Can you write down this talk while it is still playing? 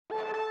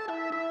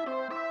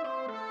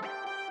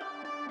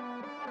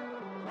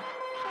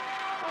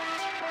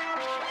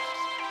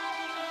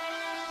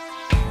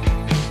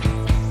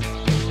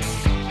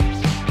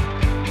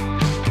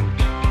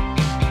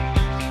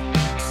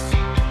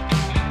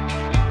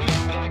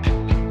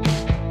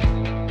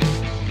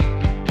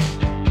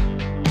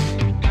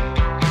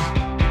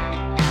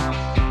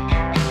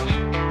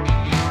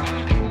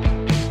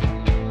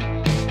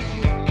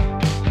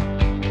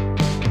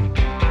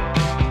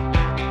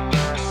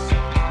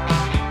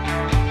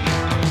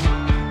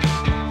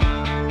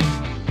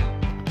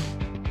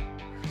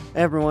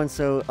Hey everyone,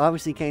 so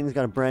obviously Kane's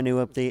got a brand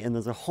new update and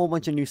there's a whole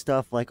bunch of new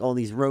stuff like all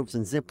these ropes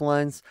and zip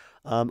lines.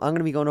 I'm going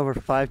to be going over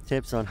 5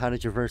 tips on how to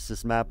traverse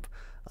this map.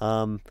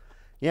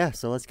 Yeah,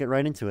 so let's get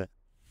right into it.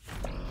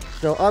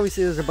 So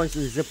obviously there's a bunch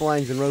of zip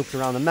lines and ropes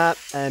around the map,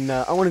 and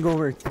I want to go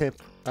over a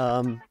tip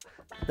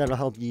that'll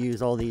help you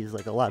use all these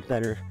like a lot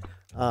better.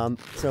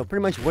 So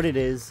pretty much what it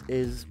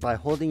is by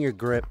holding your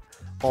grip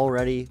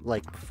already,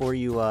 like before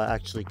you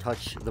actually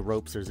touch the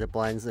ropes or zip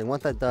lines, and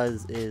what that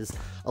does is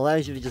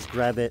allows you to just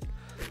grab it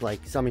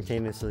like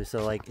simultaneously,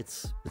 so like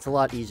it's a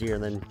lot easier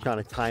than trying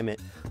to time it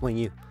when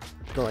you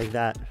go like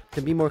that.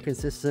 To be more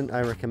consistent,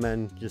 I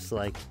recommend just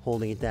like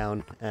holding it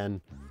down and,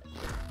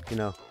 you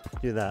know,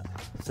 do that.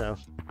 So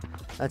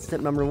that's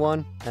tip number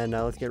 1, and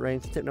let's get right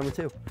into tip number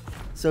 2.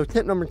 So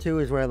tip number 2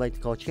 is what I like to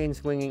call chain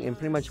swinging, and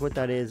pretty much what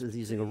that is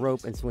using a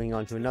rope and swinging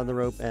onto another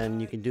rope,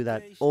 and you can do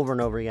that over and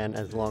over again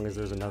as long as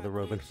there's another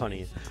rope in front of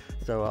you.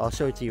 So I'll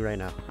show it to you right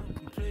now.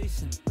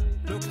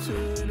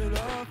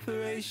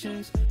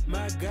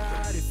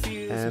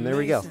 And there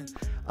we go.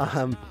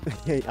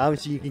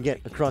 Obviously you can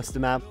get across the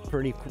map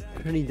pretty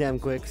damn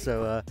quick,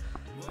 so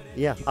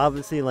yeah,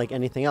 obviously like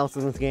anything else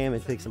in this game,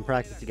 it takes some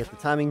practice to get the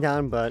timing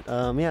down, but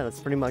yeah, that's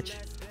pretty much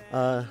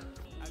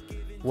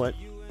what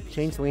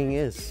chain swinging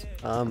is.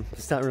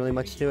 There's not really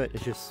much to it.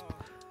 It's just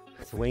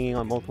swinging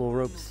on multiple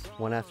ropes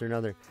one after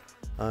another.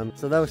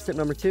 So that was tip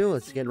number 2.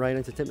 Let's get right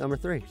into tip number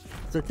 3.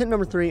 So tip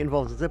number 3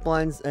 involves zip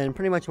lines, and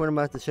pretty much what I'm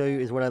about to show you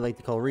is what I like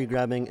to call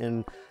re-grabbing,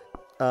 and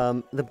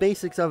the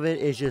basics of it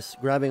is just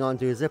grabbing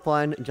onto a zip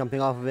line, jumping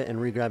off of it, and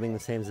re-grabbing the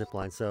same zip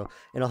line. So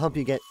it'll help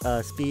you get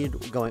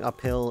speed going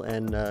uphill,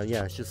 and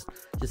yeah, it just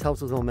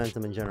helps with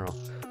momentum in general.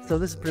 So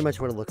this is pretty much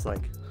what it looks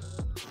like.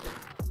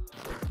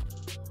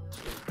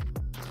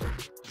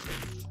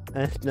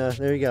 And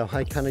there you go.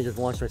 I kind of just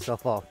launched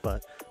myself off,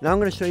 but now I'm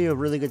going to show you a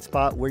really good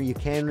spot where you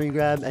can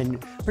re-grab,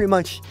 and pretty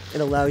much it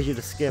allows you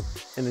to skip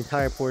an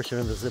entire portion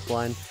of the zip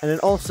line, and it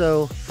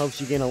also helps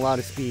you gain a lot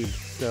of speed.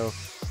 So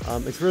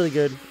it's really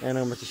good, and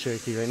I'm about to show it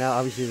to you right now.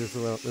 Obviously there's a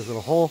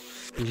little hole.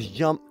 You just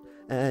jump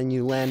and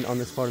you land on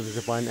this part of the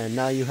zip line, and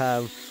now you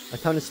have a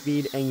ton of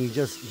speed, and you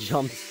just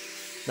jumped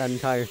that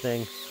entire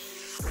thing.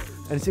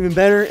 And it's even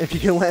better if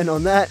you can land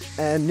on that,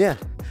 and yeah,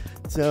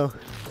 so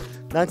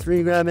that's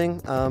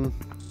re-grabbing.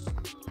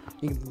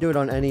 You can do it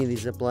on any of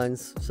these zip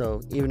lines,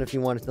 so even if you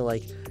wanted to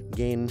like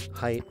gain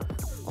height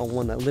on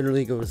one that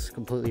literally goes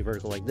completely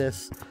vertical like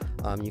this,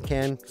 you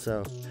can.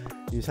 So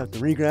you just have to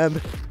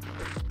re-grab,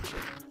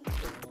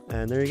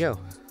 and there you go.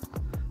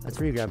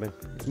 That's re-grabbing.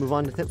 Let's move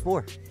on to tip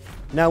 4.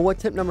 Now what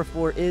tip number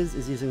 4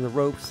 is using the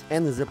ropes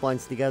and the zip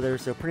lines together.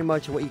 So pretty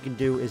much what you can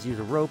do is use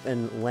a rope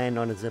and land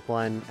on a zip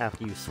line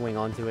after you swing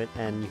onto it,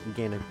 and you can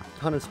gain a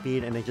ton of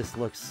speed, and it just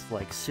looks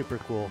like super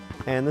cool.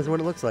 And this is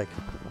what it looks like.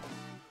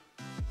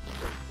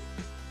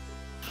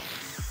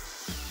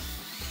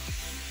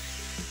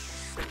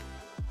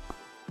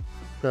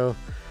 So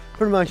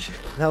pretty much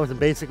that was a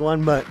basic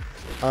one, but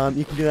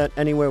you can do that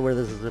anywhere where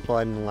there's a zip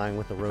line in line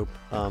with a rope.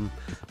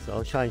 So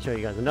I'll try and show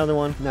you guys another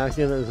one. Now I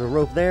see that there's a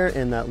rope there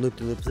in that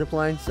loop-to-loop zip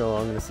line, so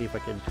I'm going to see if I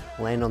can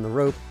land on the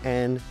rope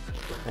and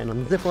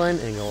on the zip line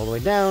and go all the way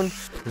down.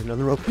 There's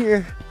another rope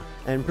here,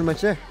 and pretty much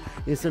there.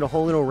 You just did a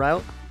whole little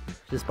route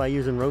just by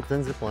using ropes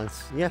and zip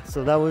lines. Yeah,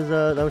 so that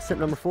was tip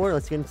number 4.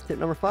 Let's get into tip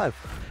number 5.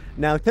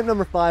 Now tip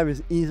number 5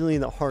 is easily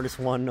the hardest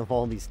one of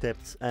all these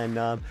tips,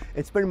 and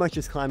it's pretty much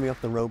just climbing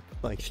up the rope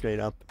like straight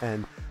up.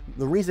 And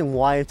the reason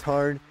why it's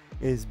hard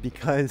is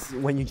because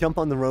when you jump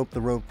on the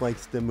rope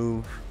likes to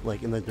move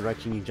like in the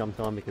direction you jumped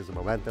on because of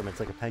momentum. It's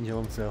like a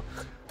pendulum. So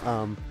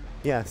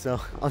yeah, so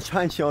I'll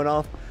try and show it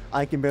off.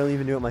 I can barely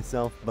even do it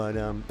myself, but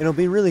it'll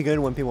be really good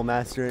when people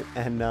master it,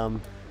 and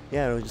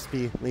yeah, it'll just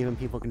be leaving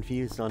people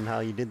confused on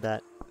how you did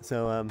that.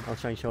 So I'll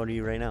try and show it to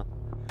you right now.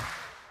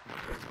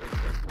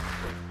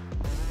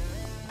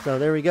 So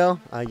there we go.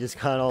 I just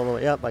got all the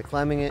way up by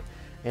climbing it,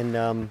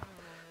 and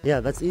yeah,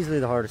 that's easily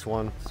the hardest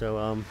one.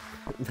 So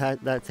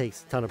that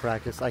takes a ton of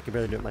practice. I could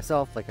barely do it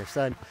myself, like I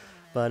said.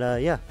 But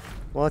yeah,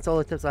 well, that's all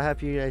the tips I have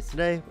for you guys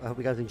today. I hope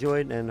you guys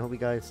enjoyed, and hope you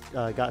guys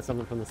got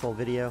something from this whole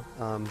video.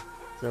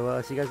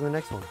 So see you guys in the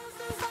next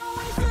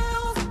one.